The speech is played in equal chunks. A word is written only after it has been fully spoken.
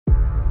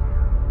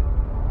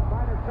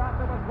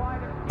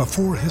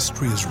Before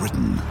history is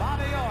written,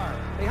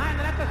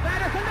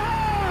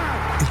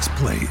 it's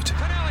played.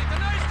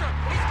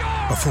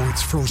 Before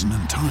it's frozen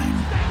in time,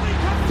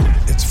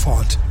 it's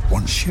fought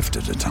one shift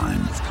at a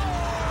time.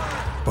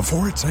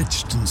 Before it's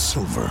etched in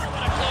silver,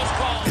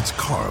 it's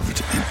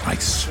carved in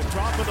ice.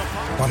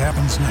 What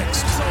happens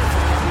next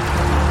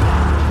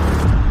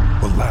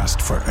will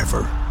last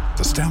forever.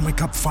 The Stanley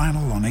Cup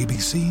Final on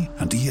ABC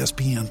and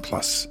ESPN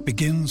Plus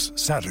begins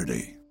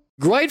Saturday.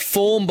 Great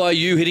form by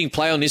you hitting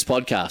play on this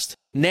podcast.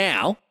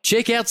 Now,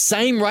 check out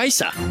Same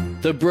Racer,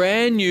 the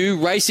brand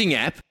new racing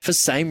app for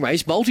same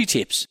race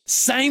multi-tips.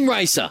 Same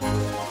Racer.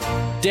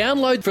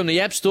 Download from the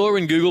App Store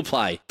and Google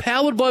Play.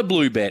 Powered by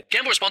Bluebet.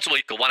 Gamble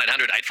responsibly. Call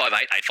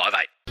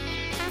 1-800-858-858.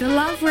 The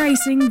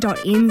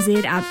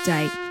loveracing.nz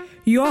update.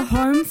 Your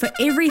home for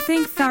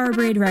everything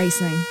thoroughbred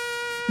racing.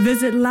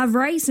 Visit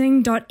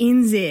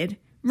loveracing.nz.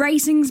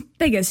 Racing's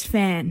biggest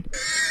fan.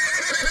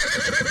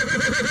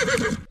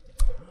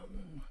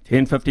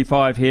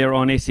 10:55 here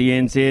on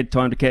SENZ.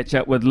 Time to catch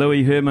up with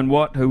Louis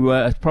Herman-Watt, who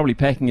is probably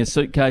packing his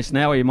suitcase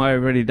now. He may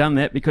have already done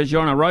that because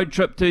you're on a road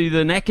trip to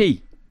the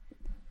Naki.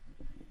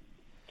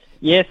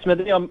 Yes,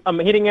 Smithy, I'm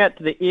heading out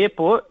to the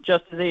airport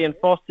just as Ian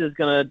Foster's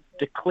going to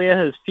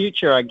declare his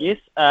future, I guess.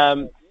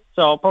 So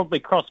I'll probably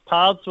cross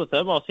paths with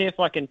him. I'll see if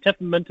I can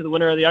tip him into the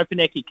winner of the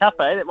Opunake Cup.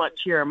 That might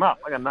cheer him up.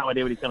 I got no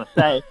idea what he's going to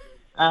say.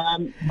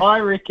 I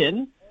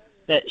reckon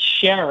that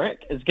Sharrock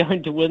is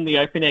going to win the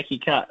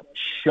Opunake Cup.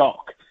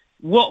 Shock.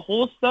 What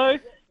horse, though?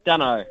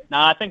 Dunno. No,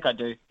 I think I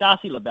do.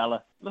 Darcy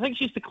Labella. I think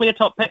she's the clear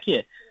top pick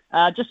here.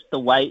 Just the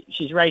weight.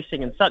 She's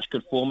racing in such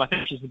good form. I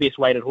think she's the best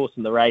weighted horse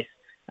in the race.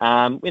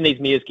 When these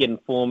mares get in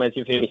form, as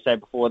you've heard me say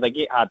before, they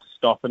get hard to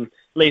stop, and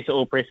Lisa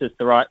Allpress is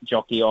the right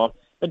jockey on.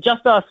 But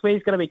Just Ask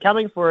Me's going to be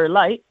coming for her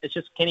late. It's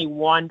just, can he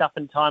wind up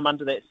in time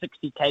under that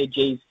 60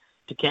 kgs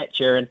to catch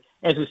her? And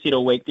as we said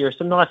all week, there are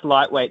some nice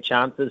lightweight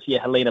chances. Your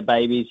Helena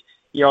Babies,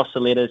 your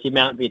Oscillatas, your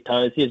Mount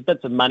Vietos. There's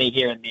bits of money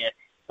here and there.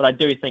 But I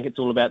do think it's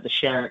all about the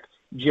Sharrock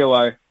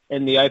duo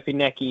in the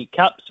Opunake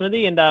Cup,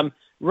 Smithy. And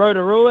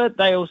Rotorua,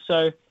 they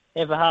also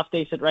have a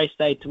half-decent race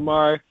day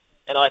tomorrow.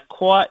 And I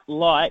quite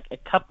like a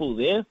couple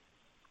there.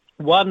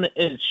 One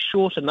is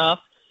short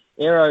enough,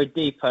 Aero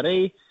di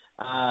Paris,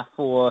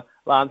 for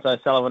Lance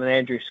O'Sullivan and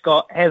Andrew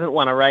Scott. Hasn't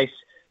won a race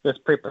this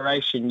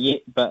preparation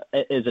yet, but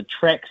it is a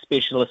track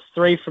specialist.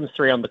 3 from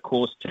 3 on the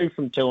course, 2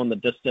 from 2 on the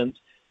distance.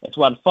 It's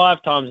won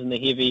 5 times in the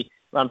heavy,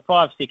 run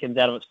 5 seconds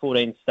out of its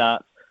 14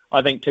 starts.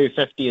 I think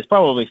 250 is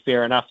probably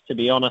fair enough, to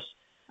be honest.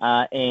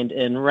 And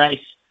in race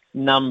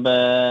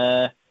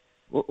number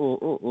 6,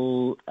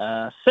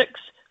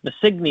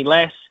 Massigny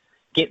Lass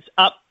gets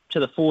up to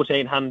the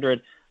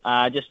 1400.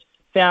 Just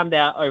found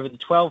out over the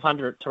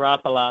 1200 at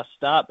Tarapa last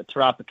start, but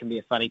Tarapa can be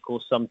a funny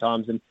course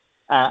sometimes. And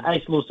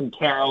Ace Lawson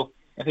Carroll,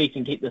 if he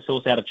can keep this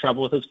horse out of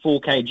trouble with his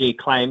 4 kg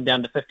claim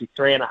down to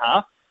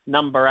 53.5,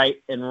 number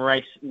 8 in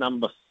race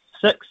number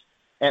 6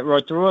 at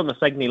Rotorua,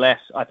 Massigny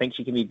Lass, I think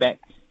she can be back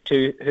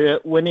to her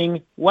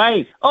winning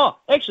wave. Oh,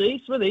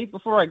 actually, Smithy,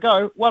 before I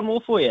go, one more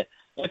for you.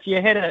 If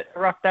you had a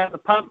rough day at the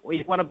pump or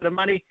you won a bit of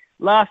money,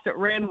 last at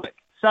Randwick,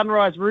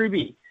 Sunrise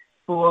Ruby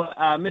for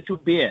Mitchell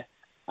Beer.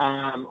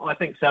 I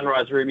think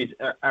Sunrise Ruby's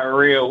a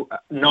real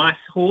nice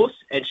horse,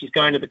 and she's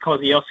going to the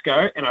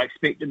Kosciuszko, and I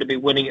expect her to be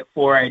winning at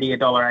 $4.80,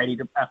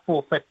 $1.80,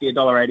 $4.50,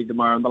 $1.80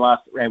 tomorrow in the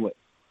last at Randwick.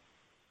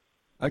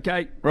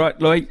 Okay, right,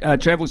 Louis,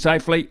 travel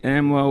safely,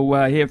 and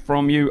we'll hear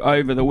from you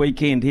over the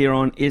weekend here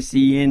on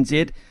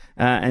SENZ.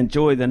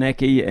 Enjoy the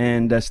Naki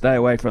and stay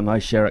away from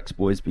those Sharrocks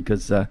boys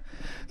because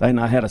they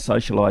know how to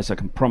socialise, I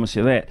can promise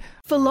you that.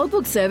 For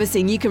logbook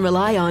servicing you can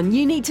rely on,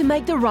 you need to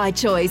make the right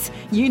choice.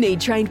 You need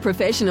trained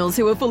professionals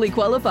who are fully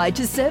qualified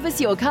to service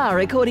your car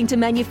according to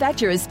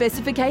manufacturer's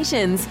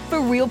specifications. For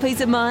real peace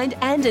of mind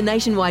and a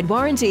nationwide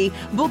warranty,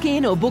 book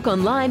in or book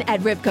online at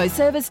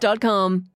repcoservice.com.